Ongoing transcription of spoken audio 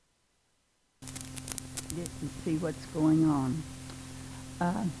it and see what's going on.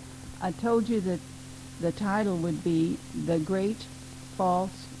 I told you that the title would be The Great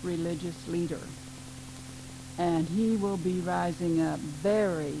False Religious Leader. And he will be rising up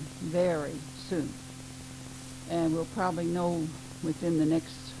very, very soon. And we'll probably know within the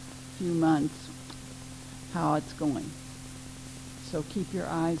next few months how it's going. So keep your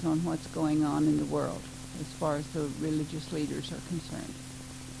eyes on what's going on in the world as far as the religious leaders are concerned.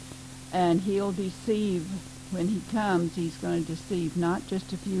 And he'll deceive, when he comes, he's going to deceive not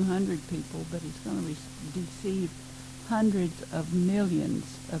just a few hundred people, but he's going to deceive hundreds of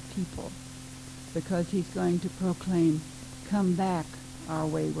millions of people, because he's going to proclaim, "Come back, our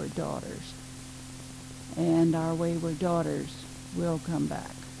wayward daughters." And our wayward daughters will come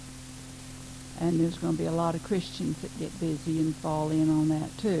back. And there's going to be a lot of Christians that get busy and fall in on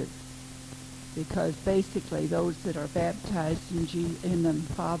that too. Because basically those that are baptized in the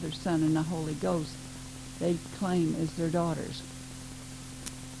Father, Son, and the Holy Ghost, they claim as their daughters.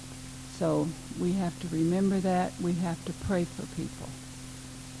 So we have to remember that. We have to pray for people.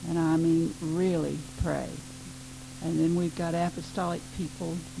 And I mean really pray. And then we've got apostolic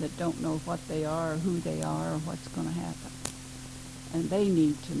people that don't know what they are or who they are or what's going to happen. And they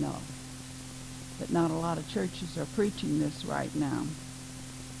need to know. But not a lot of churches are preaching this right now.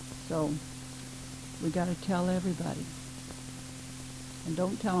 So we got to tell everybody. And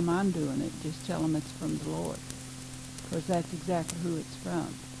don't tell them I'm doing it. Just tell them it's from the Lord. Because that's exactly who it's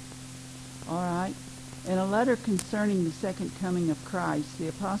from. All right. In a letter concerning the second coming of Christ, the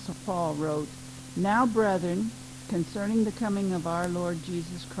Apostle Paul wrote, "Now, brethren, concerning the coming of our Lord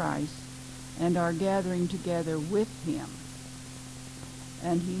Jesus Christ and our gathering together with him."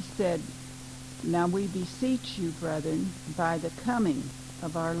 And he said, "Now we beseech you, brethren, by the coming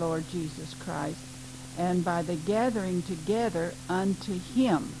of our Lord Jesus Christ and by the gathering together unto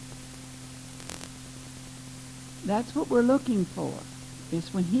him." That's what we're looking for,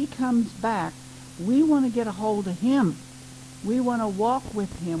 is when he comes back, we want to get a hold of him. We want to walk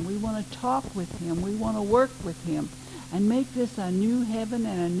with him. We want to talk with him. We want to work with him and make this a new heaven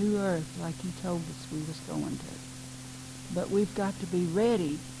and a new earth like he told us we was going to. But we've got to be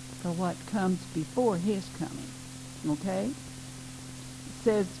ready for what comes before his coming. Okay? It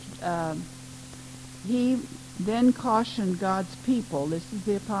says, he then cautioned God's people, this is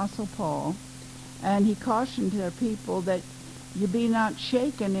the Apostle Paul, and he cautioned their people that you be not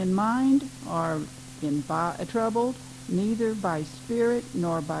shaken in mind or troubled, neither by spirit,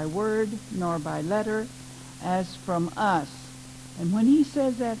 nor by word, nor by letter, as from us. And when he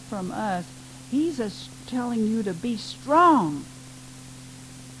says that from us, he's telling you to be strong.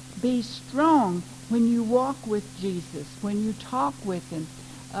 Be strong when you walk with Jesus, when you talk with him.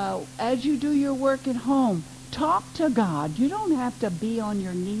 As you do your work at home, talk to God. You don't have to be on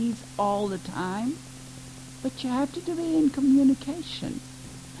your knees all the time, but you have to be in communication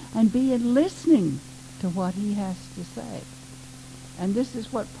and be in listening to what he has to say. And this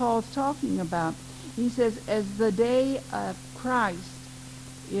is what Paul's talking about. He says, as the day of Christ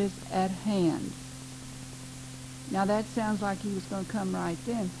is at hand. Now that sounds like he was going to come right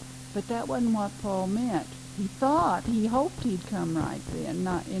then, but that wasn't what Paul meant. He hoped he'd come right then,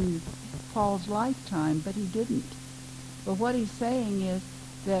 not in Paul's lifetime, but he didn't. But what he's saying is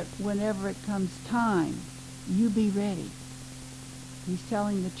that whenever it comes time, you be ready. He's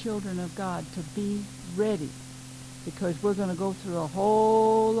telling the children of God to be ready, because we're going to go through a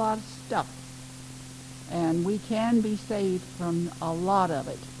whole lot of stuff. And we can be saved from a lot of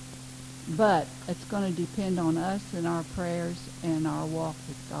it. But it's going to depend on us and our prayers and our walk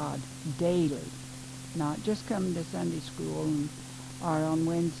with God daily. Not just coming to Sunday school or on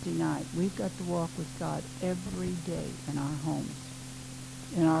Wednesday night. We've got to walk with God every day in our homes,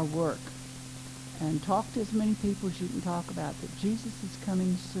 in our work. And talk to as many people as you can talk about that Jesus is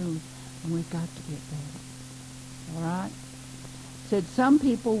coming soon, and we've got to get ready. All right? Said some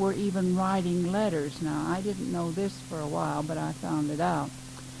people were even writing letters. Now, I didn't know this for a while, but I found it out.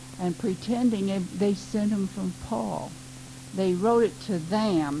 And pretending they sent them from Paul. They wrote it to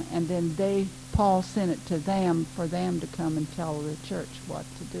them, and then Paul sent it to them for them to come and tell the church what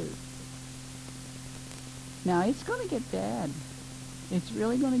to do. Now, it's going to get bad. It's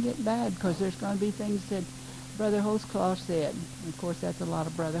really going to get bad, because there's going to be things that Brother Holtzclaw said. Of course, that's a lot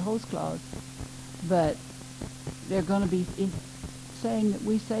of Brother Holtzclaws. But they're going to be saying that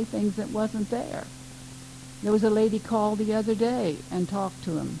we say things that wasn't there. There was a lady called the other day and talked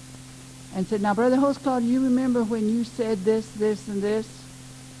to him and said, "Now, Brother Holtzclaw, do you remember when you said this, this, and this?"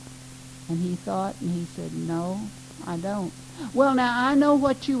 And he thought, and he said, "No, I don't." "Well, now, I know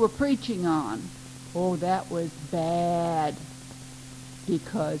what you were preaching on." "Oh, that was bad."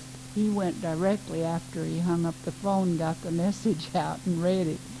 Because He went directly after he hung up the phone, got the message out, and read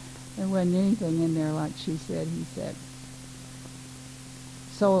it. There wasn't anything in there like she said, he said.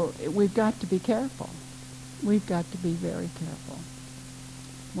 So we've got to be careful. We've got to be very careful.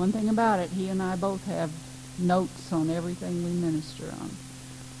 One thing about it, he and I both have notes on everything we minister on.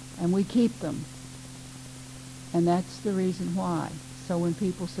 And we keep them. And that's the reason why. So when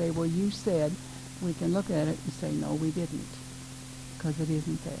people say, well, you said, we can look at it and say, no, we didn't. Because it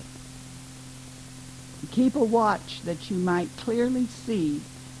isn't there. Keep a watch that you might clearly see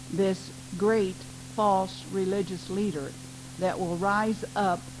this great false religious leader that will rise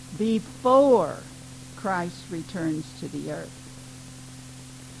up before Christ returns to the earth.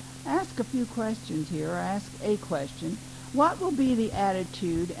 Ask a few questions here, or ask a question. What will be the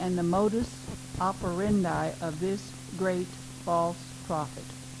attitude and the modus operandi of this great false prophet?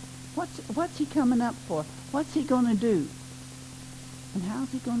 What's he coming up for? What's he going to do? And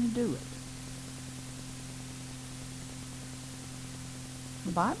how's he going to do it?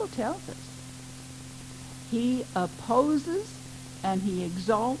 The Bible tells us. He opposes and he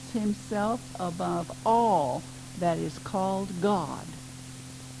exalts himself above all that is called God.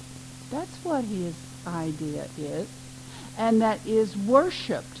 That's what his idea is. And that is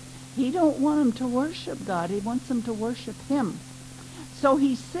worshipped. He don't want them to worship God. He wants them to worship him. So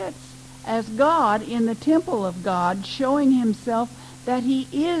he sits as God in the temple of God, showing himself that he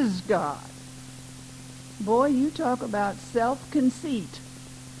is God. Boy, you talk about self-conceit.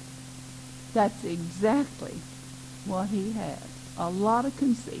 That's exactly what he has. A lot of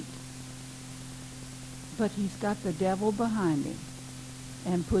conceit. But he's got the devil behind him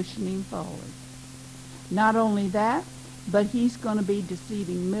and pushing him forward. Not only that, but he's going to be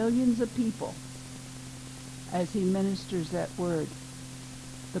deceiving millions of people as he ministers that word,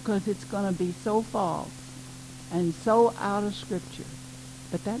 because it's going to be so false and so out of Scripture.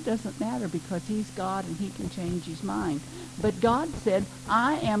 But that doesn't matter, because he's God and he can change his mind. But God said,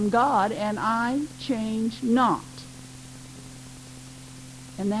 I am God and I change not.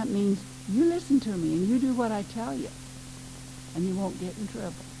 And that means you listen to me and you do what I tell you, and you won't get in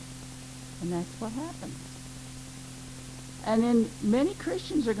trouble. And that's what happens. And then many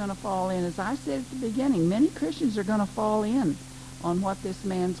Christians are going to fall in. As I said at the beginning, many Christians are going to fall in on what this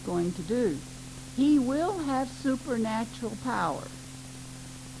man's going to do. He will have supernatural power.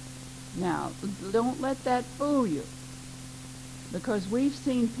 Now, don't let that fool you. Because we've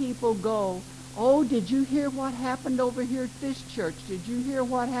seen people go, oh, did you hear what happened over here at this church? Did you hear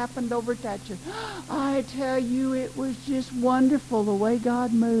what happened over at that church? I tell you, it was just wonderful the way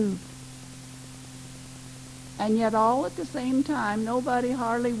God moved. And yet all at the same time, nobody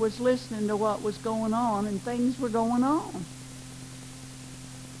hardly was listening to what was going on, and things were going on.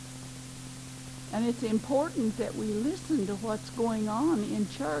 And it's important that we listen to what's going on in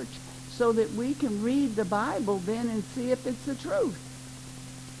church so that we can read the Bible then and see if it's the truth.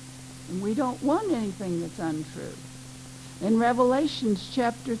 And we don't want anything that's untrue. In Revelations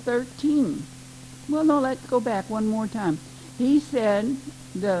chapter 13, well, no, let's go back one more time. He said,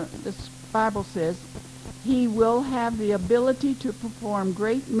 the Bible says, he will have the ability to perform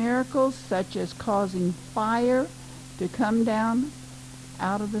great miracles, such as causing fire to come down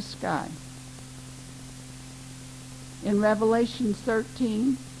out of the sky. In Revelation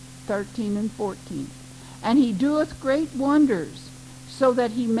 13 and 14. And he doeth great wonders, so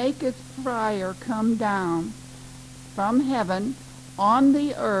that he maketh fire come down from heaven on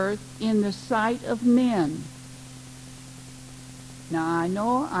the earth in the sight of men. Now, I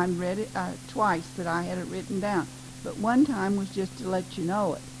know I read it twice that I had it written down, but one time was just to let you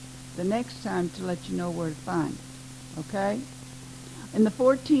know it. The next time to let you know where to find it. Okay? In the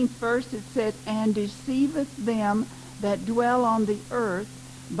 14th verse it said, and deceiveth them that dwell on the earth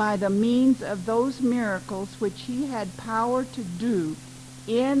by the means of those miracles which he had power to do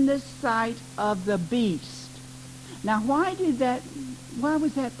in the sight of the beast. Now, why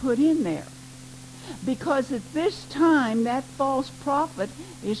was that put in there? Because at this time, that false prophet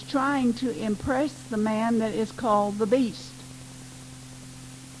is trying to impress the man that is called the beast.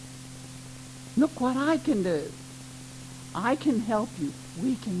 Look what I can do. I can help you.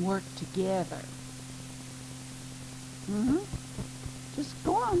 We can work together. Just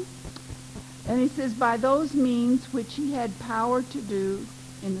go on. And he says, by those means which he had power to do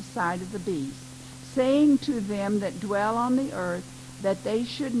in the sight of the beast, saying to them that dwell on the earth, that they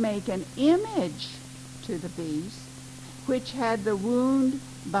should make an image to the beast, which had the wound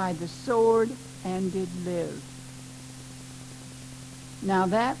by the sword and did live. Now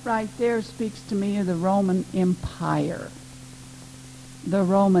that right there speaks to me of the Roman Empire. The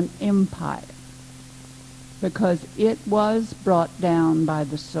Roman Empire. because it was brought down by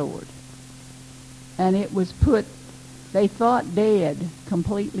the sword. And it was put, they thought dead,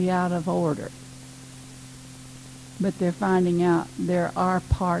 completely out of order. But they're finding out there are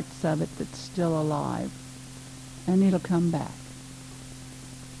parts of it that's still alive. And it'll come back.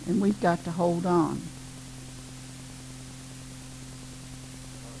 And we've got to hold on.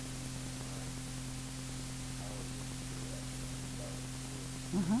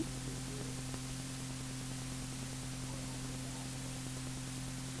 Uh-huh.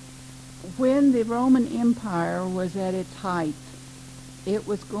 When the Roman Empire was at its height, it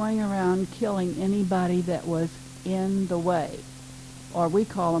was going around killing anybody that was in the way, or we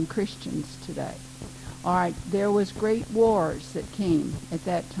call them Christians today. All right, there was great wars that came at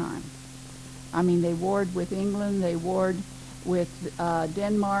that time. I mean, they warred with England, they warred with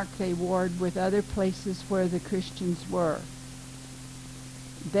Denmark, they warred with other places where the Christians were.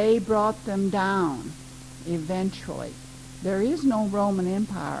 They brought them down eventually. There is no Roman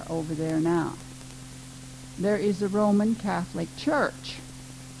Empire over there now. There is a Roman Catholic Church,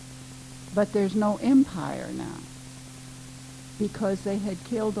 but there's no empire now because they had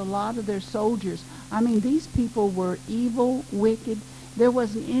killed a lot of their soldiers. I mean, these people were evil, wicked. There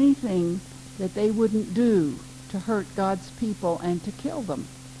wasn't anything that they wouldn't do to hurt God's people and to kill them.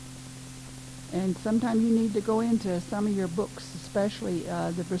 And sometimes you need to go into some of your books, especially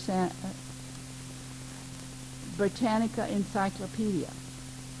the Britannica Encyclopedia.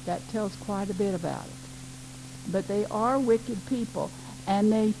 That tells quite a bit about it. But they are wicked people,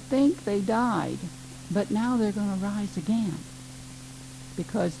 and they think they died, but now they're going to rise again.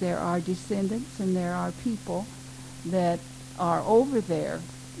 Because there are descendants and there are people that are over there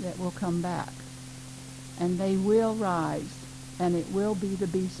that will come back. And they will rise, and it will be the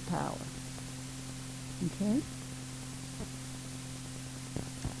beast power. Okay?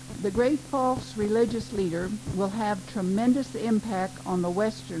 The great false religious leader will have tremendous impact on the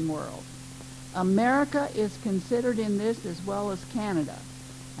Western world. America is considered in this as well as Canada.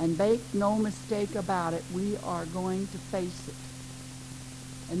 And make no mistake about it, we are going to face it.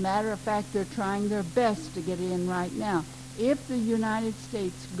 As a matter of fact, they're trying their best to get in right now. If the United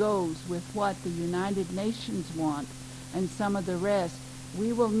States goes with what the United Nations want and some of the rest,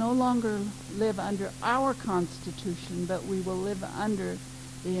 we will no longer live under our Constitution, but we will live under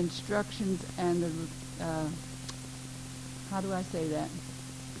the instructions and the, how do I say that?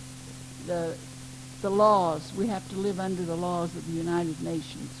 The laws. We have to live under the laws of the United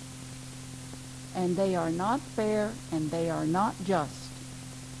Nations. And they are not fair and they are not just.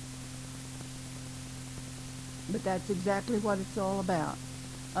 But that's exactly what it's all about.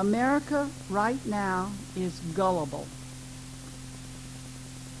 America right now is gullible.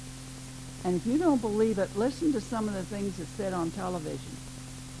 And if you don't believe it, listen to some of the things that's said on television.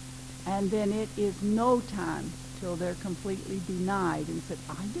 And then it is no time till they're completely denied and said,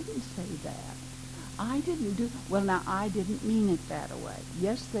 I didn't say that. I didn't do... Well, now, I didn't mean it that way.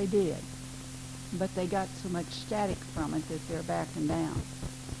 Yes, they did. But they got so much static from it that they're backing down.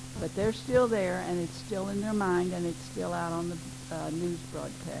 But they're still there, and it's still in their mind, and it's still out on the news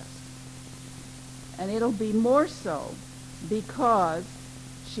broadcast. And it'll be more so because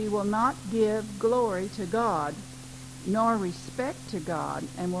she will not give glory to God, nor respect to God,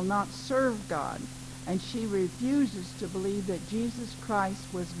 and will not serve God. And she refuses to believe that Jesus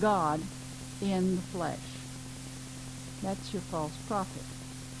Christ was God in the flesh. That's your false prophet.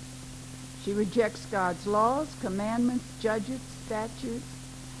 She rejects God's laws, commandments, judgments, statutes,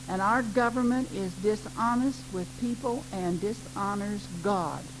 and our government is dishonest with people and dishonors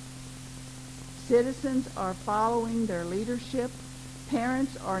God. Citizens are following their leadership.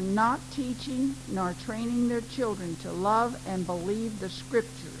 Parents are not teaching nor training their children to love and believe the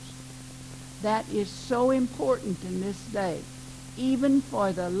Scriptures. That is so important in this day, even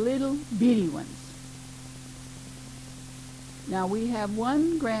for the little bitty ones. Now, we have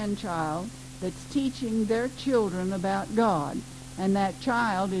one grandchild that's teaching their children about God, and that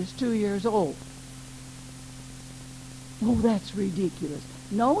child is 2 years old. Oh, that's ridiculous.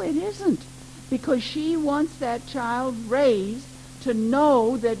 No, it isn't, because she wants that child raised to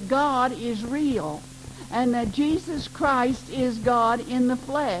know that God is real and that Jesus Christ is God in the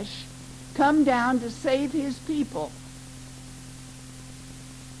flesh, come down to save his people.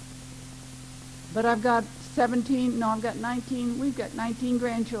 But I've got 19, we've got 19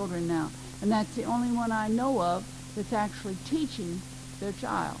 grandchildren now, and that's the only one I know of that's actually teaching their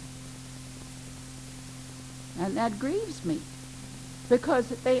child. And that grieves me, because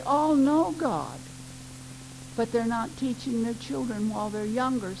they all know God, but they're not teaching their children while they're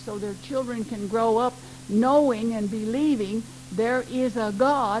younger, so their children can grow up knowing and believing there is a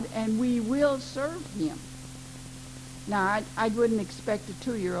God and we will serve him. Now, I wouldn't expect a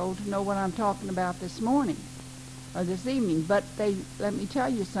 2-year-old to know what I'm talking about this morning or this evening, but let me tell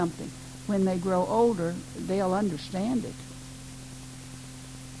you something. When they grow older, they'll understand it.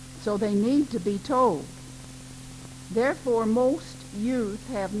 So they need to be told. Therefore, most youth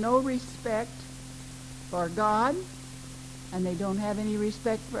have no respect for God, and they don't have any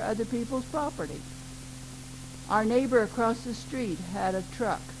respect for other people's property. Our neighbor across the street had a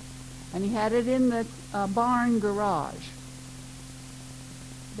truck, and he had it in the barn garage.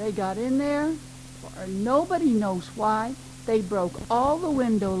 They got in there, or nobody knows why. They broke all the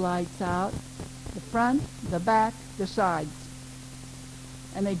window lights out, the front, the back, the sides.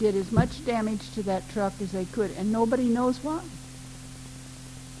 And they did as much damage to that truck as they could, and nobody knows why.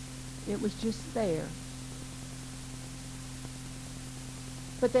 It was just there.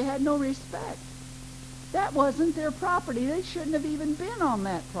 But they had no respect. That wasn't their property. They shouldn't have even been on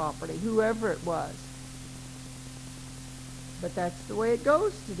that property, whoever it was. But that's the way it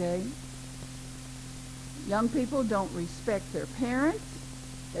goes today. Young people don't respect their parents.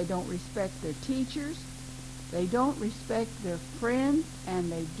 They don't respect their teachers. They don't respect their friends,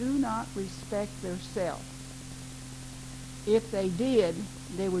 and they do not respect themselves. If they did,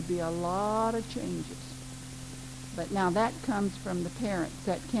 there would be a lot of changes. But now that comes from the parents.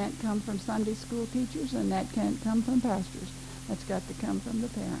 That can't come from Sunday school teachers, and that can't come from pastors. That's got to come from the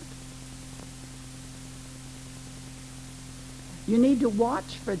parent. You need to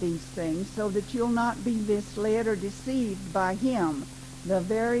watch for these things so that you'll not be misled or deceived by him, the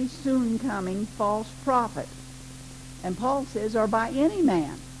very soon coming false prophet. And Paul says, or by any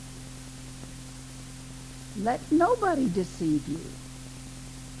man. Let nobody deceive you.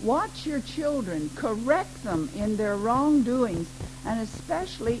 Watch your children, correct them in their wrongdoings, and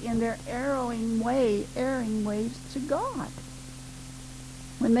especially in their erring ways to God.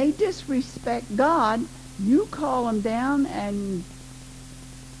 When they disrespect God, you call them down and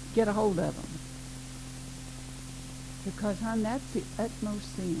get a hold of them. Because, hon, that's the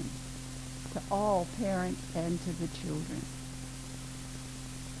utmost sin to all parents and to the children.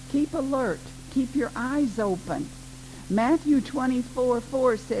 Keep alert. Keep your eyes open. Matthew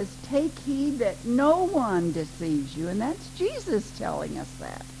 24:4 says, take heed that no one deceives you. And that's Jesus telling us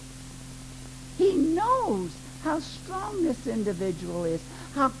that. He knows how strong this individual is,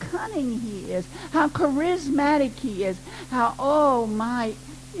 how cunning he is, how charismatic he is, how, oh my,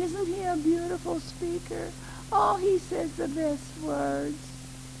 isn't he a beautiful speaker? Oh, he says the best words.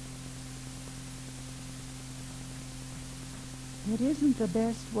 It isn't the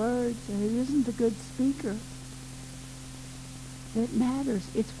best words, and it isn't the good speaker that matters.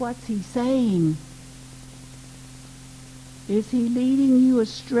 It's what's he saying. Is he leading you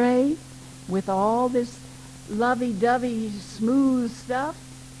astray with all this lovey-dovey, smooth stuff?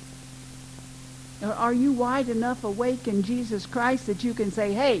 Or are you wide enough awake in Jesus Christ that you can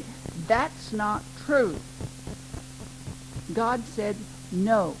say, hey, that's not true? God said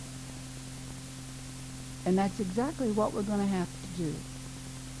no. And that's exactly what we're going to have to do.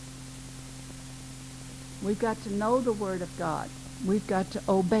 We've got to know the Word of God. We've got to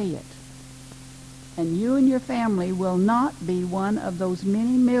obey it. And you and your family will not be one of those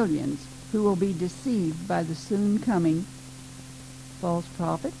many millions who will be deceived by the soon coming false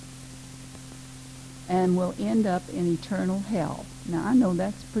prophet and will end up in eternal hell. Now, I know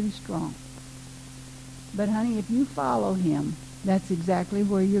that's pretty strong. But, honey, if you follow him, that's exactly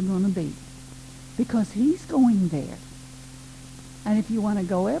where you're going to be. Because he's going there. And if you want to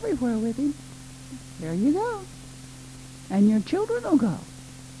go everywhere with him, there you go. And your children will go.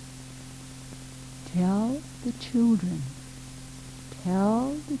 Tell the children.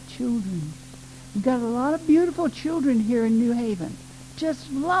 Tell the children. We've got a lot of beautiful children here in New Haven.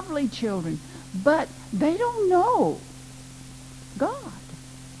 Just lovely children. But they don't know God.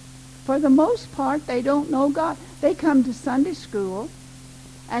 For the most part, they don't know God. They come to Sunday school,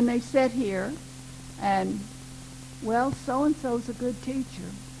 and they sit here, and, well, so-and-so's a good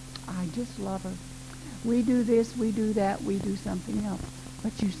teacher. I just love her. We do this, we do that, we do something else.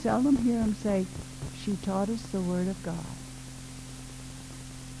 But you seldom hear them say, she taught us the Word of God.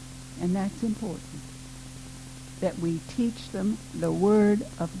 And that's important, that we teach them the Word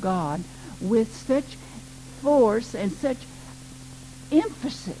of God with such force and such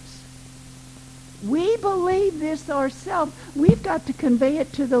emphasis. We believe this ourselves. We've got to convey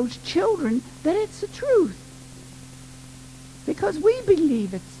it to those children that it's the truth. Because we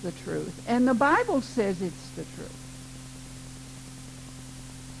believe it's the truth. And the Bible says it's the truth.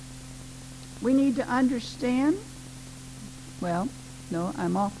 We need to understand. Well, no,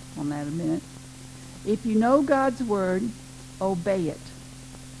 I'm off on that a minute. If you know God's Word, obey it.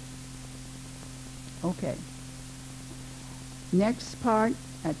 Okay. Next part,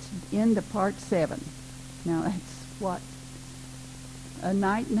 that's the end of part 7. Now that's what? A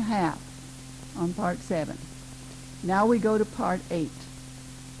night and a half on part 7. Now we go to part 8.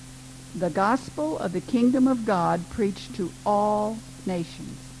 The gospel of the kingdom of God preached to all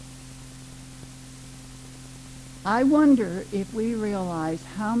nations. I wonder if we realize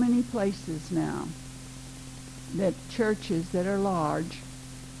how many places now that churches that are large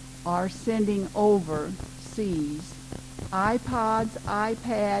are sending overseas iPods,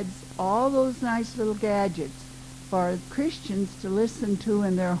 iPads, all those nice little gadgets for Christians to listen to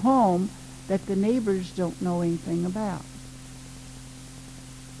in their home that the neighbors don't know anything about.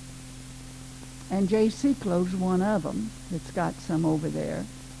 And J.C. Clo's one of them that's got some over there.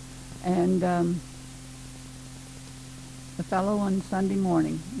 And the fellow on Sunday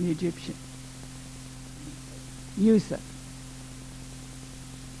morning, the Egyptian, Yusuf,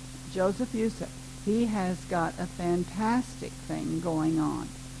 Joseph Yusuf, he has got a fantastic thing going on.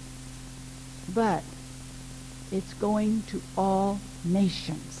 But it's going to all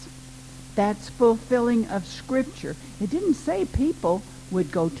nations. That's fulfilling of Scripture. It didn't say people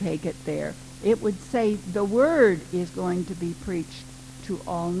would go take it there. It would say the word is going to be preached to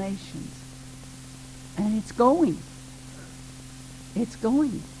all nations. And it's going. It's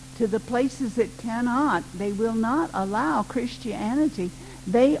going to the places that cannot. They will not allow Christianity.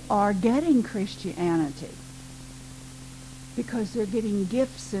 They are getting Christianity because they're getting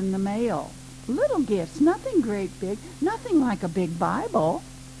gifts in the mail. Little gifts, nothing great big, nothing like a big Bible,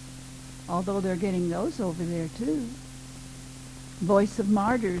 although they're getting those over there too. Voice of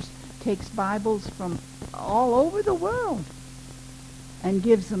Martyrs takes Bibles from all over the world and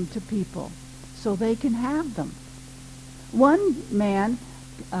gives them to people so they can have them. One man,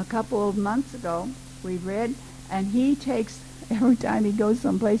 a couple of months ago, we read, and he takes, every time he goes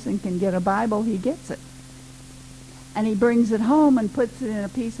someplace and can get a Bible, he gets it. And he brings it home and puts it in a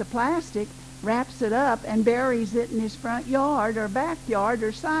piece of plastic, wraps it up, and buries it in his front yard or backyard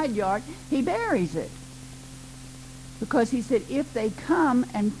or side yard. He buries it. Because he said if they come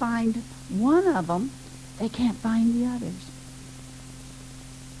and find one of them, they can't find the others.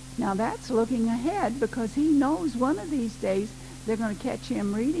 Now that's looking ahead because he knows one of these days they're going to catch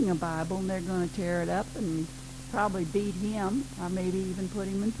him reading a Bible and they're going to tear it up and probably beat him or maybe even put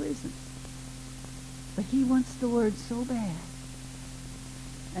him in prison. But he wants the word so bad.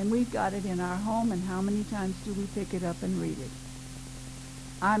 And we've got it in our home, and how many times do we pick it up and read it?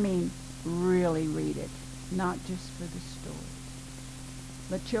 I mean, really read it. Not just for the story.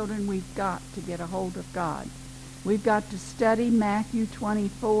 But children, we've got to get a hold of God. We've got to study Matthew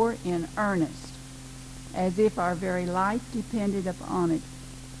 24 in earnest, as if our very life depended upon it,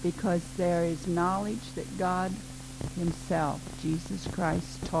 because there is knowledge that God himself, Jesus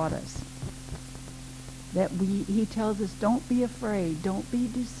Christ, taught us. That he tells us, don't be afraid, don't be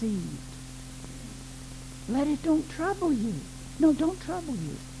deceived. Let it don't trouble you. No, don't trouble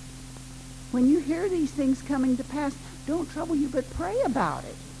you. When you hear these things coming to pass, don't trouble you, but pray about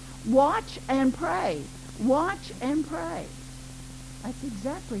it. Watch and pray. Watch and pray. That's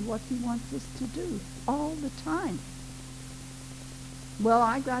exactly what he wants us to do all the time. Well,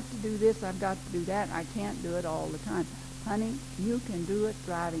 I've got to do this, I've got to do that, I can't do it all the time. Honey, you can do it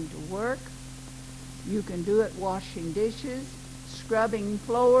driving to work. You can do it washing dishes, scrubbing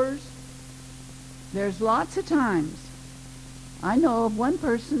floors. There's lots of times. I know of one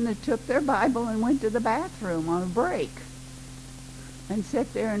person that took their Bible and went to the bathroom on a break and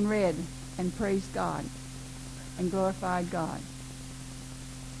sat there and read and praised God and glorified God.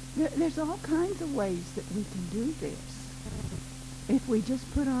 There's all kinds of ways that we can do this if we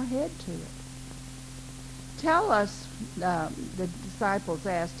just put our head to it. Tell us, the disciples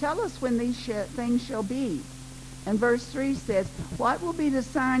asked, tell us when these things shall be. And verse 3 says, what will be the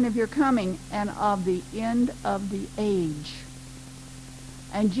sign of your coming and of the end of the age?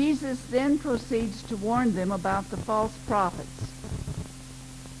 And Jesus then proceeds to warn them about the false prophets.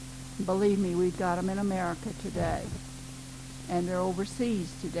 Believe me, we've got them in America today. And they're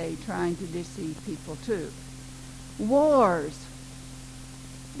overseas today trying to deceive people too. Wars.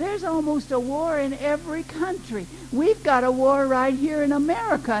 There's almost a war in every country. We've got a war right here in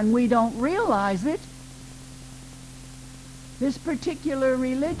America and we don't realize it. This particular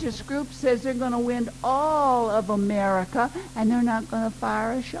religious group says they're going to win all of America and they're not going to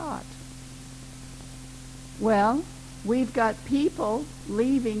fire a shot. Well, we've got people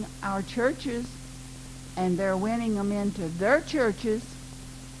leaving our churches and they're winning them into their churches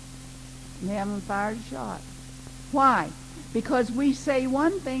and they haven't fired a shot. Why? Because we say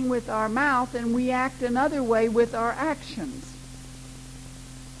one thing with our mouth and we act another way with our actions.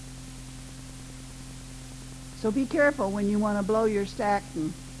 So be careful when you want to blow your stack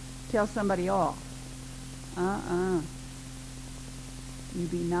and tell somebody off. You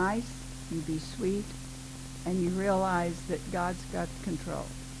be nice, you be sweet, and you realize that God's got control.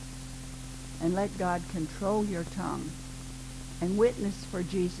 And let God control your tongue and witness for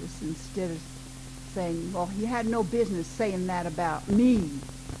Jesus instead of saying, well, he had no business saying that about me.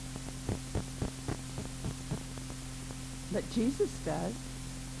 But Jesus does,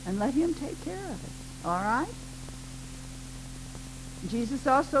 and let him take care of it. All right? Jesus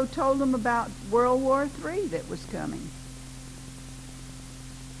also told them about World War III that was coming.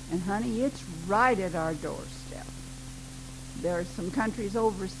 And honey, it's right at our doorstep. There are some countries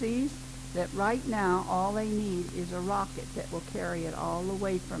overseas that right now all they need is a rocket that will carry it all the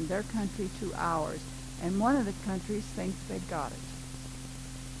way from their country to ours. And one of the countries thinks they've got it.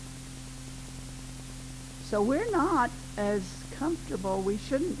 So we're not as comfortable, we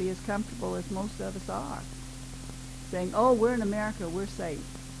shouldn't be as comfortable as most of us are. Saying, oh, we're in America, we're safe.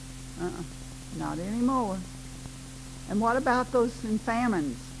 Not anymore. And what about those in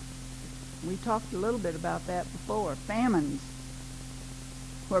famines? We talked a little bit about that before. Famines,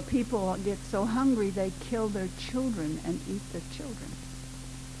 where people get so hungry they kill their children and eat their children.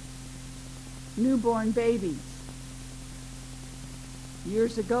 Newborn babies.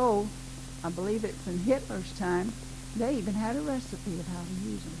 Years ago, I believe it's in Hitler's time, they even had a recipe of how to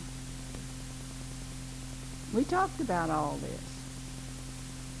use them. We talked about all this.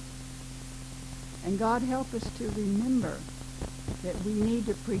 And God help us to remember that we need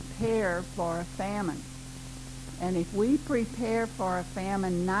to prepare for a famine. And if we prepare for a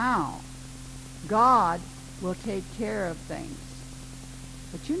famine now, God will take care of things.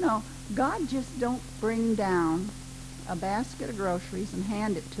 But you know, God just don't bring down a basket of groceries and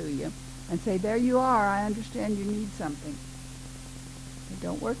hand it to you and say, there you are, I understand you need something. It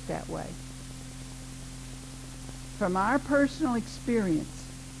don't work that way. From our personal experience,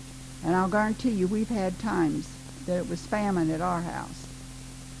 and I'll guarantee you we've had times that it was famine at our house.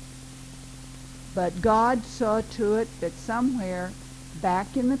 But God saw to it that somewhere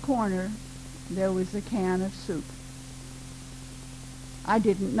back in the corner there was a can of soup. I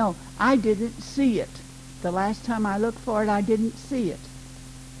didn't know. I didn't see it. The last time I looked for it, I didn't see it.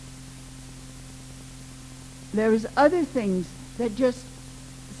 There was other things that just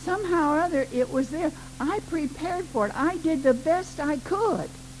somehow or other it was there. I prepared for it. I did the best I could.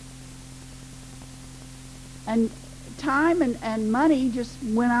 And time and money just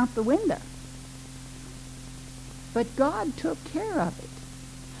went out the window. But God took care of it.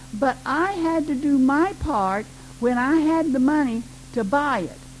 But I had to do my part when I had the money to buy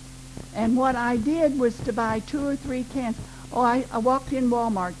it. And what I did was to buy 2 or 3 cans. Oh, I walked in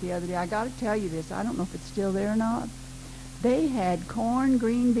Walmart the other day. I got to tell you this. I don't know if it's still there or not. They had corn,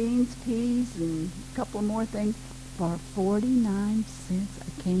 green beans, peas, and a couple more things for 49 cents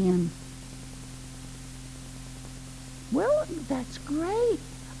a can. Well, that's great.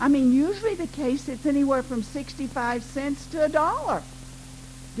 I mean, usually the case it's anywhere from 65 cents to $1.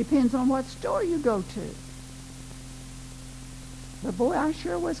 Depends on what store you go to. But boy, I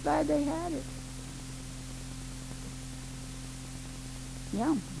sure was glad they had it.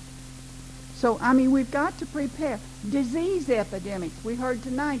 Yeah. So, I mean, we've got to prepare. Disease epidemics. We heard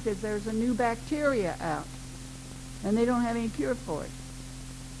tonight that there's a new bacteria out, and they don't have any cure for it.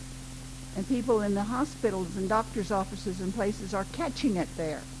 And people in the hospitals and doctors' offices and places are catching it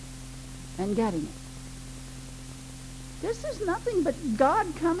there and getting it. This is nothing but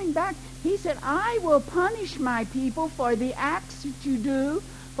God coming back. He said, I will punish my people for the acts that you do,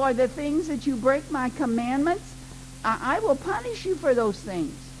 for the things that you break my commandments. I will punish you for those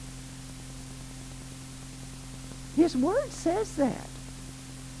things. His word says that.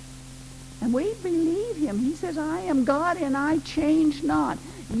 And we believe him. He says, I am God and I change not.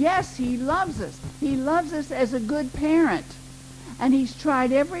 Yes, he loves us. He loves us as a good parent. And he's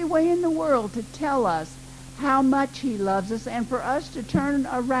tried every way in the world to tell us how much he loves us and for us to turn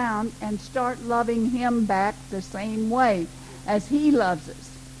around and start loving him back the same way as he loves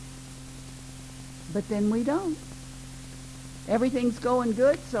us. But then we don't. Everything's going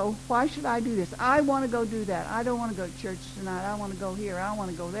good, so why should I do this? I want to go do that. I don't want to go to church tonight. I want to go here. I want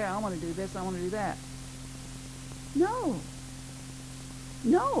to go there. I want to do this. I want to do that. No.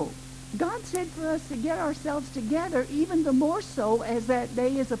 No. God said for us to get ourselves together, even the more so as that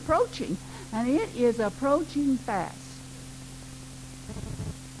day is approaching. And it is approaching fast.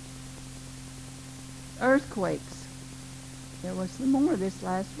 Earthquakes. There was some more this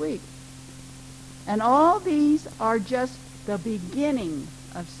last week. And all these are just the beginning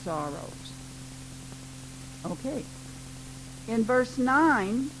of sorrows. Okay. In verse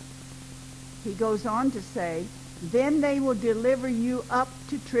 9, he goes on to say, then they will deliver you up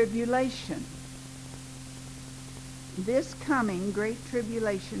to tribulation. This coming great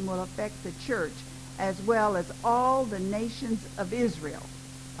tribulation will affect the church as well as all the nations of Israel,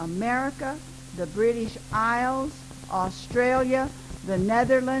 America, the British Isles, Australia, the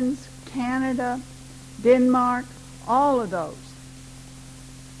Netherlands, Canada, Denmark, all of those.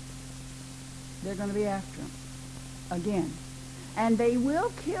 They're going to be after him again. And they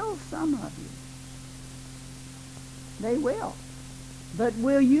will kill some of you. They will. But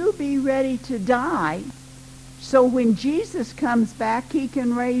will you be ready to die so when Jesus comes back, he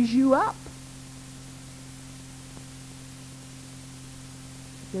can raise you up?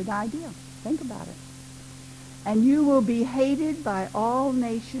 Good idea. Think about it. And you will be hated by all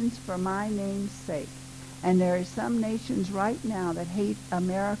nations for my name's sake. And there are some nations right now that hate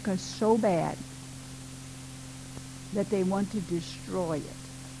America so bad that they want to destroy it.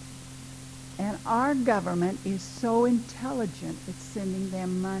 And our government is so intelligent, it's sending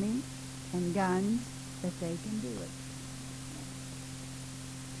them money and guns that they can do it.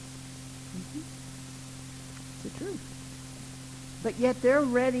 It's the truth. But yet they're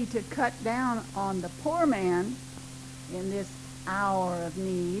ready to cut down on the poor man in this hour of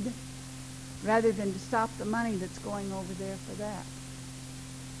need rather than to stop the money that's going over there for that.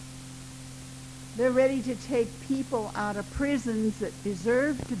 They're ready to take people out of prisons that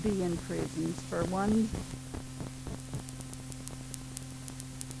deserve to be in prisons for one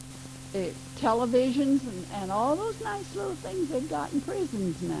televisions and all those nice little things they've got in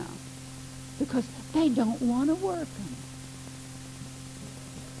prisons now because they don't want to work them.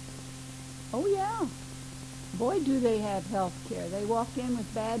 Oh, yeah. Boy, do they have health care. They walk in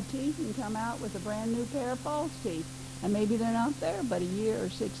with bad teeth and come out with a brand new pair of false teeth. And maybe they're not there but a year or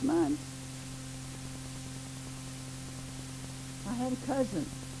 6 months. I had a cousin.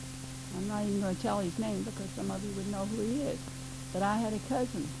 I'm not even going to tell his name because some of you would know who he is. But I had a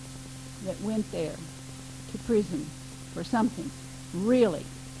cousin that went there to prison for something, really,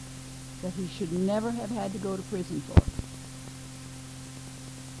 that he should never have had to go to prison for.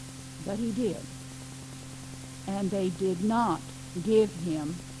 But he did. And they did not give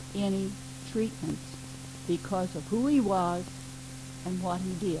him any treatments because of who he was and what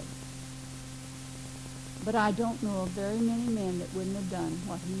he did. But I don't know of very many men that wouldn't have done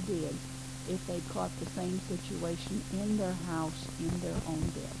what he did if they caught the same situation in their house, in their own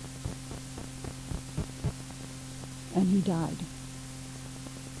bed. And he died.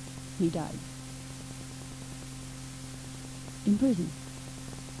 He died. In prison.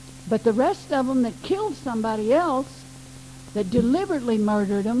 But the rest of them that killed somebody else, that deliberately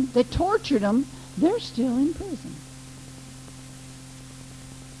murdered them, that tortured them, they're still in prison.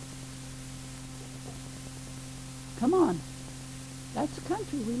 Come on. That's the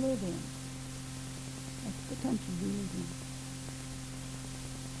country we live in. That's the country we live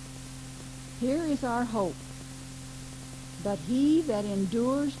in. Here is our hope. But he that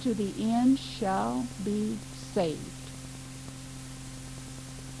endures to the end shall be saved.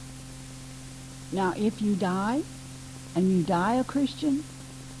 Now, if you die, and you die a Christian,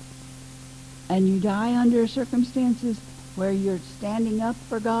 and you die under circumstances where you're standing up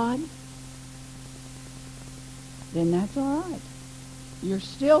for God, then that's all right. You're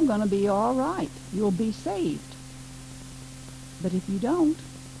still going to be all right. You'll be saved. But if you don't,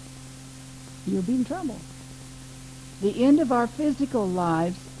 you'll be in trouble. The end of our physical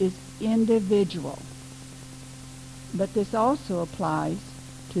lives is individual. But this also applies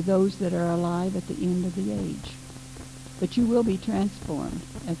to those that are alive at the end of the age. But you will be transformed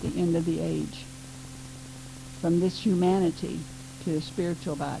at the end of the age from this humanity to a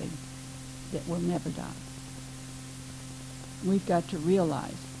spiritual body that will never die. We've got to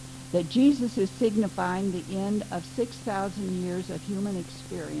realize that Jesus is signifying the end of 6,000 years of human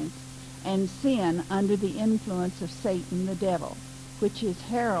experience and sin under the influence of Satan the devil, which is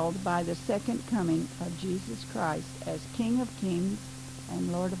heralded by the second coming of Jesus Christ as King of Kings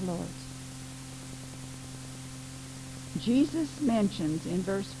and Lord of Lords. Jesus mentions in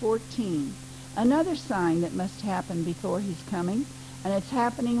verse 14 another sign that must happen before his coming, and it's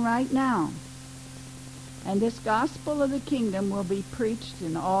happening right now. And this gospel of the kingdom will be preached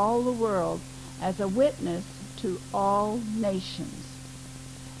in all the world as a witness to all nations.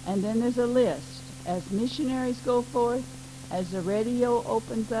 And then there's a list. As missionaries go forth, as the radio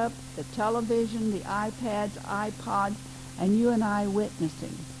opens up, the television, the iPads, iPods, and you and I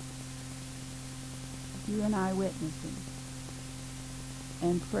witnessing. You and I witnessing.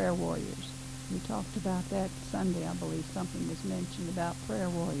 And prayer warriors. We talked about that Sunday, I believe. Something was mentioned about prayer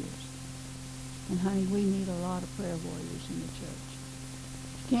warriors. And honey, we need a lot of prayer warriors in the church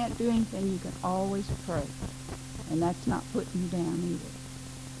to can't do anything, you can always pray. And that's not putting you down either.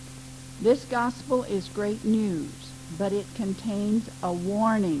 This gospel is great news, but it contains a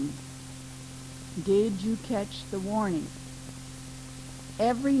warning. Did you catch the warning?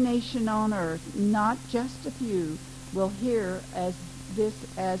 Every nation on earth, not just a few, will hear as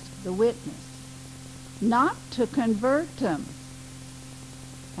the witness. Not to convert them.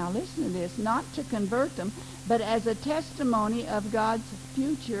 Now listen to this. Not to convert them, but as a testimony of God's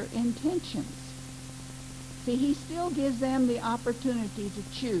future intentions. See, he still gives them the opportunity to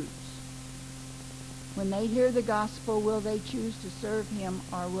choose. When they hear the gospel, will they choose to serve him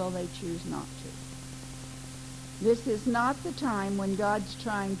or will they choose not to? This is not the time when God's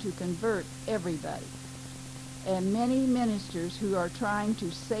trying to convert everybody. And many ministers who are trying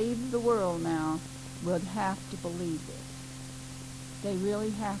to save the world now would have to believe this. They really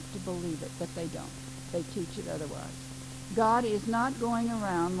have to believe it, but they don't. They teach it otherwise. God is not going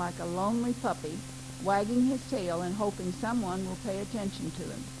around like a lonely puppy, wagging his tail and hoping someone will pay attention to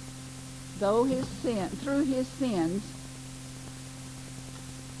him. Through his sins,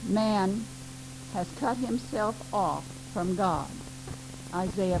 man has cut himself off from God.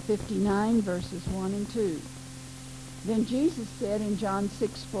 Isaiah 59, verses 1 and 2. Then Jesus said in John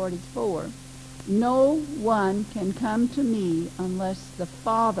 6:44, "No one can come to me unless the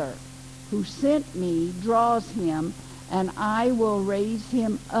Father who sent me draws him, and I will raise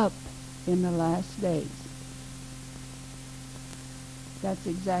him up in the last days." That's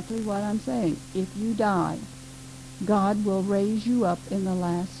exactly what I'm saying. If you die, God will raise you up in the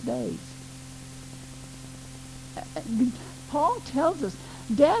last days. Paul tells us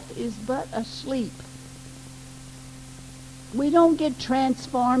death is but a sleep. We don't get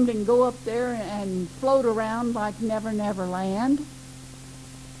transformed and go up there and float around like Never Never Land.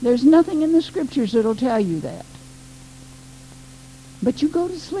 There's nothing in the scriptures that'll tell you that. But you go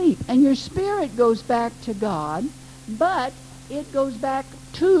to sleep, and your spirit goes back to God, but it goes back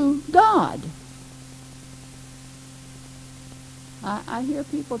to God. I hear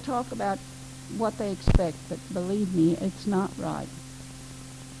people talk about what they expect, but believe me, it's not right.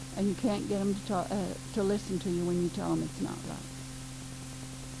 And you can't get them to listen to you when you tell them it's not right.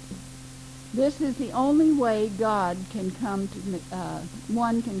 This is the only way God can come to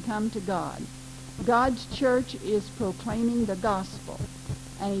one can come to God. God's church is proclaiming the gospel,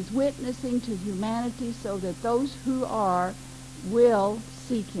 and he's witnessing to humanity so that those who are will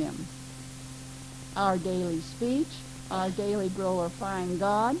seek him. Our daily speech, our daily glorifying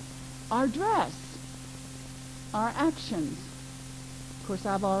God, our dress, our actions. Of course,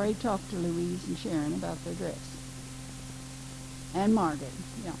 I've already talked to Louise and Sharon about their dress. And Margaret,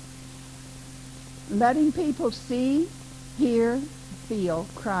 yeah. Letting people see, hear, feel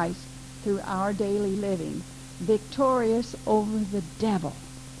Christ through our daily living, victorious over the devil.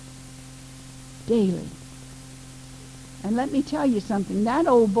 Daily. And let me tell you something. That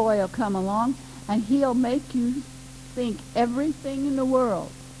old boy will come along and he'll make you think everything in the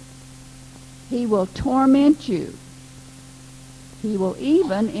world. He will torment you. He will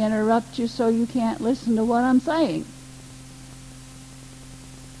even interrupt you so you can't listen to what I'm saying.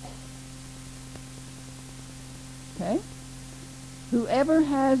 Okay? Whoever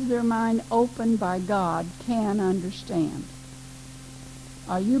has their mind opened by God can understand.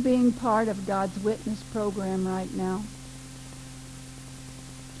 Are you being part of God's witness program right now?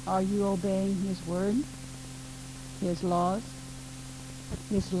 Are you obeying his word, his laws,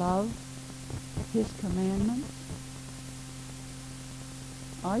 his love, his commandments?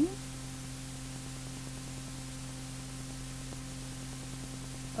 Are you?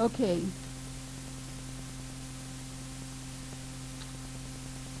 Okay.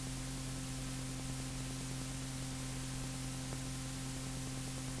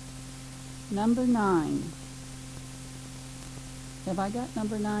 Number 9. Have I got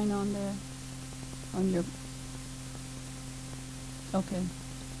number 9 on there? On your... Okay.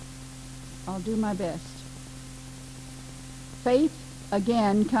 I'll do my best. Faith,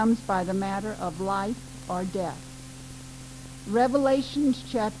 again, comes by the matter of life or death. Revelations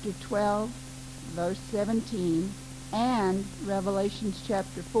chapter 12, verse 17, and Revelations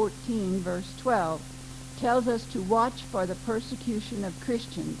chapter 14, verse 12, tells us to watch for the persecution of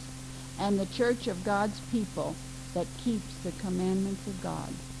Christians and the church of God's people that keeps the commandments of God,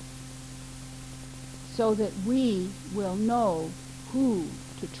 so that we will know who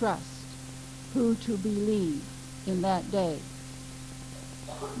to trust, who to believe in that day.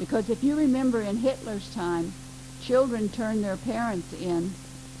 Because if you remember in Hitler's time, children turned their parents in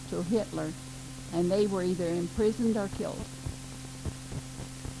to Hitler, and they were either imprisoned or killed.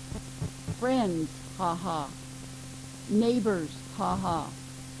 Friends, ha-ha. Neighbors, ha-ha.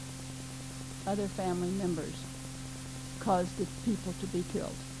 other family members caused the people to be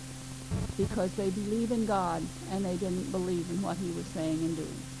killed because they believe in God and they didn't believe in what he was saying and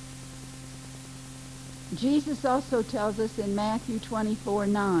doing. Jesus also tells us in Matthew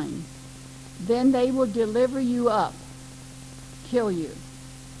 24:9, then they will deliver you up, kill you.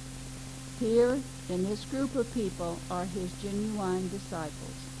 Here in this group of people are his genuine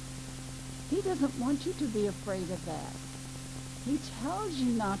disciples. He doesn't want you to be afraid of that. He tells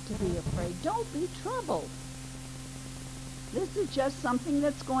you not to be afraid. Don't be troubled. This is just something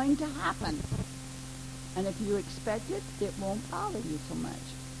that's going to happen. And if you expect it, it won't bother you so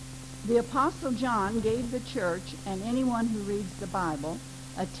much. The Apostle John gave the church and anyone who reads the Bible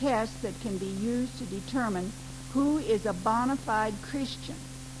a test that can be used to determine who is a bona fide Christian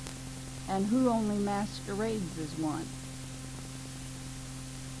and who only masquerades as one.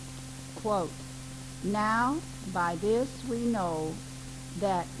 Quote, now by this we know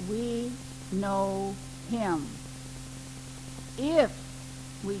that we know him, if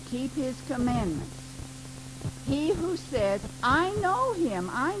we keep his commandments. He who says, I know him,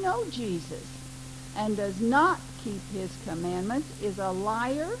 I know Jesus, and does not keep his commandments is a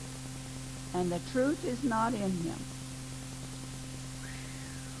liar, and the truth is not in him.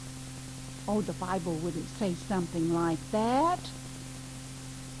 Oh, the Bible wouldn't say something like that.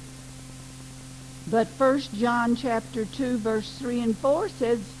 But 1 John chapter 2, verse 3 and 4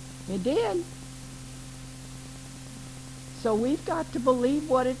 says it did. So we've got to believe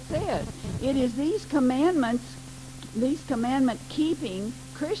what it says. It is these commandment-keeping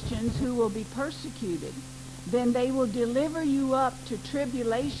Christians who will be persecuted. Then they will deliver you up to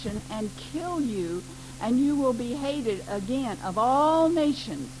tribulation and kill you, and you will be hated again of all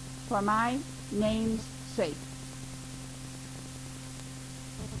nations for my name's sake.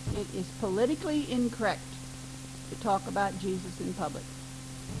 It is politically incorrect to talk about Jesus in public.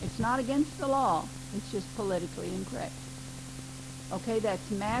 It's not against the law. It's just politically incorrect. Okay, that's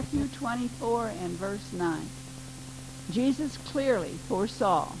Matthew 24 and verse 9. Jesus clearly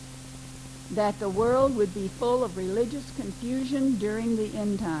foresaw that the world would be full of religious confusion during the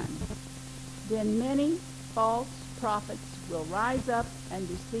end time. Then many false prophets will rise up and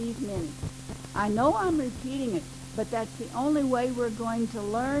deceive many. I know I'm repeating it, but that's the only way we're going to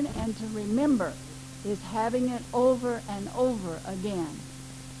learn and to remember, is having it over and over again.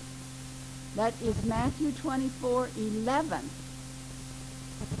 That is Matthew 24:11.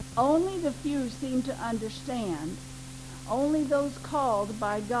 Only the few seem to understand, only those called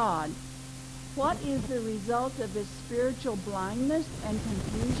by God. What is the result of this spiritual blindness and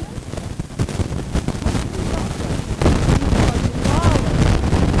confusion? Because lawlessness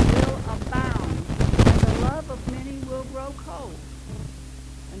will abound, and the love of many will grow cold.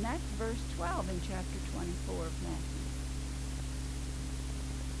 And that's verse 12 in chapter 24 of Matthew.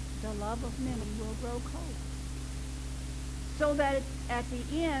 The love of many will grow cold. So that at the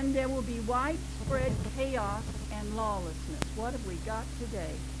end there will be widespread chaos and lawlessness. What have we got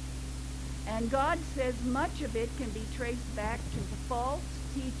today? And God says much of it can be traced back to false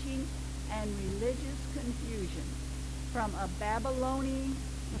teaching and religious confusion from a Babylon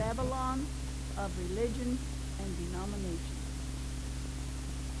of religion and denomination.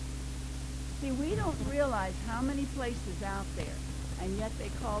 See, we don't realize how many places out there, and yet they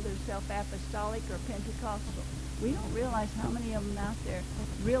call themselves apostolic or Pentecostal. We don't realize how many of them out there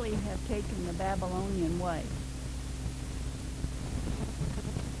really have taken the Babylonian way.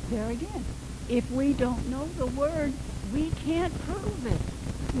 There again, if we don't know the Word, we can't prove it,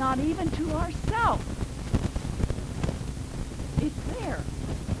 not even to ourselves. It's there.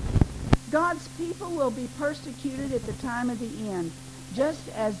 God's people will be persecuted at the time of the end, just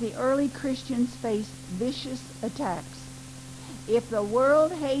as the early Christians faced vicious attacks. If the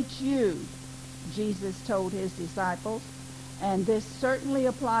world hates you, Jesus told his disciples, and this certainly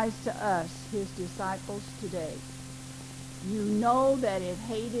applies to us, his disciples today. You know that it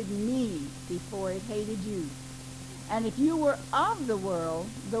hated me before it hated you. And if you were of the world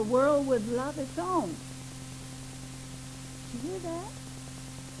would love its own. Did you hear that?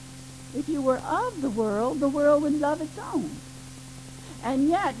 If you were of the world would love its own. And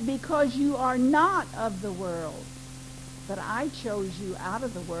yet, because you are not of the world, but I chose you out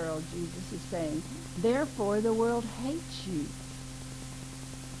of the world, Jesus is saying, therefore the world hates you.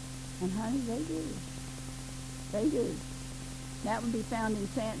 And honey, they do. They do. That would be found in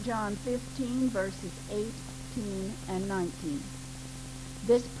St. John 15, verses 18 and 19.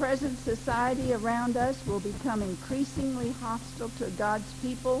 This present society around us will become increasingly hostile to God's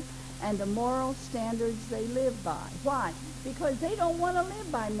people and the moral standards they live by. Why? Because they don't want to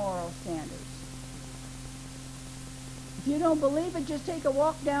live by moral standards. If you don't believe it, just take a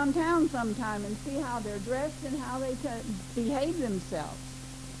walk downtown sometime and see how they're dressed and how they behave themselves.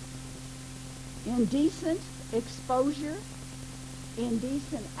 Indecent exposure,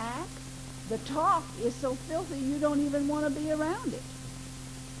 indecent acts. The talk is so filthy you don't even want to be around it.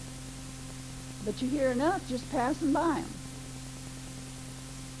 But you hear enough just passing by them.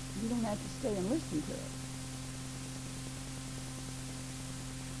 You don't have to stay and listen to it.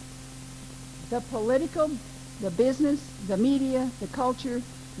 The political, the business, the media, the culture,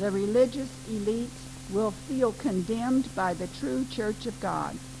 the religious elites will feel condemned by the true church of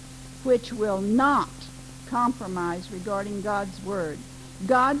God, which will not compromise regarding God's word.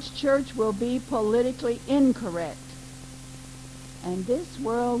 God's church will be politically incorrect. And this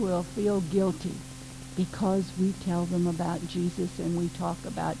world will feel guilty because we tell them about Jesus and we talk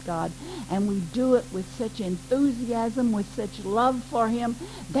about God and we do it with such enthusiasm, with such love for him.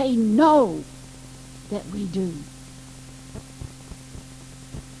 They know that we do.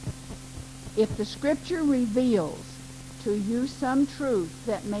 If the scripture reveals to you some truth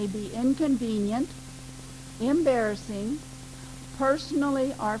that may be inconvenient, embarrassing,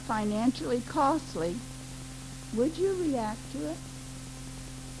 personally or financially costly, would you react to it?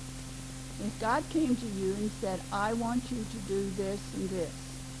 If God came to you and said, I want you to do this and this.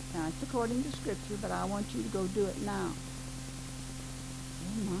 Now, it's according to Scripture, but I want you to go do it now.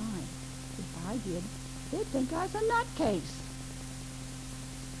 Oh, my. If I did, they'd think I was a nutcase.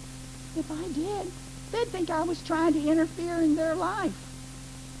 If I did, they'd think I was trying to interfere in their life.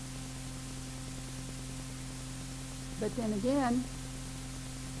 But then again,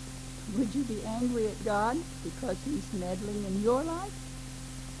 would you be angry at God because he's meddling in your life?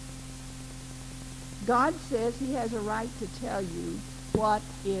 God says he has a right to tell you what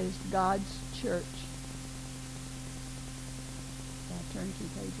is God's church. I'll turn 2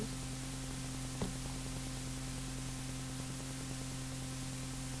 pages.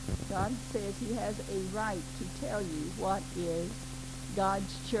 God says he has a right to tell you what is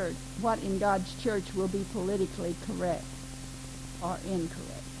God's church, what in God's church will be politically correct or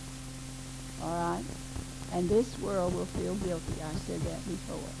incorrect. All right? And this world will feel guilty. I said that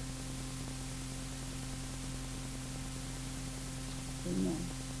before. Amen.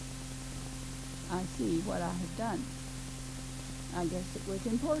 I see what I have done. I guess it was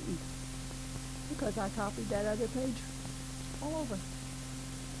important because I copied that other page all over.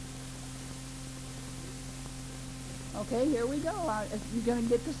 Okay, here we go. You're going to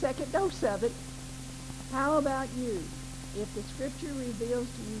get the second dose of it. How about you? If the scripture reveals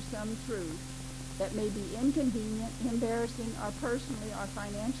to you some truth that may be inconvenient, embarrassing, or personally or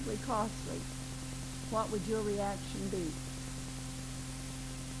financially costly, what would your reaction be?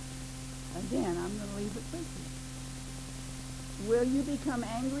 Again, I'm going to leave it with you. Will you become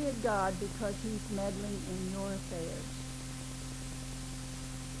angry at God because he's meddling in your affairs?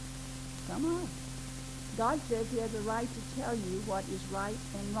 Come on. God says he has a right to tell you what is right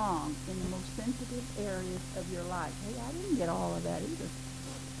and wrong in the most sensitive areas of your life. Hey, I didn't get all of that either.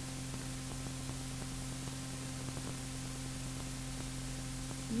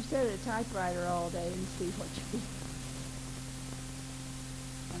 You sit at a typewriter all day and see what you do.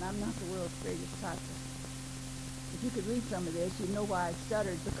 And I'm not the world's greatest typist. If you could read some of this, you'd know why I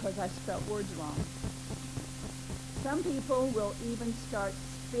stuttered, because I spelt words wrong. Some people will even start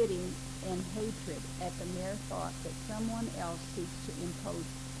spitting in hatred at the mere thought that someone else seeks to impose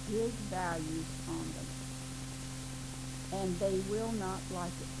his values on them. And they will not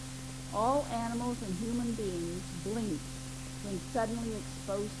like it. All animals and human beings blink when suddenly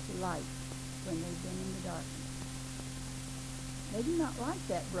exposed to light, when they've been in the darkness. They do not like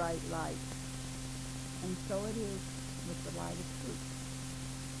that bright light. And so it is with the light of truth.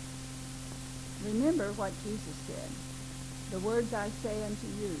 Remember what Jesus said. The words I say unto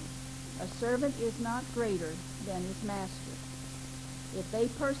you, a servant is not greater than his master. If they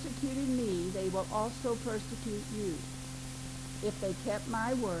persecuted me, they will also persecute you. If they kept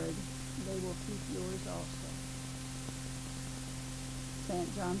my word, they will keep yours also.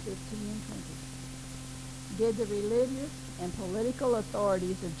 St. John 15 and 20. Did the religious and political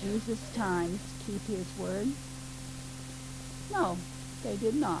authorities of Jesus' times keep his word? No, they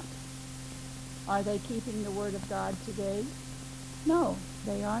did not. Are they keeping the word of God today? No,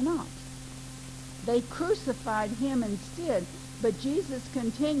 they are not. They crucified him instead, but Jesus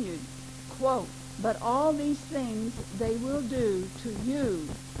continued, quote, but all these things they will do to you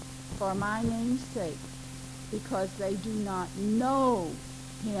for my name's sake, because they do not know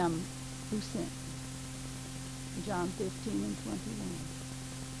him who sent me. John 15 and 21.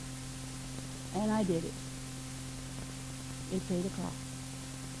 And I did it. It's 8 o'clock.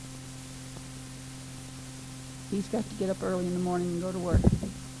 he's got to get up early in the morning and go to work.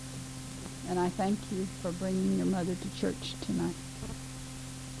 And I thank you for bringing your mother to church tonight,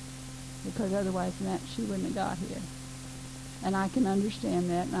 because otherwise than that, she wouldn't have got here. And I can understand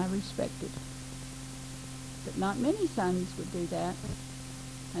that, and I respect it. But not many sons would do that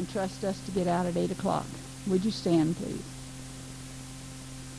and trust us to get out at 8 o'clock. Would you stand, please?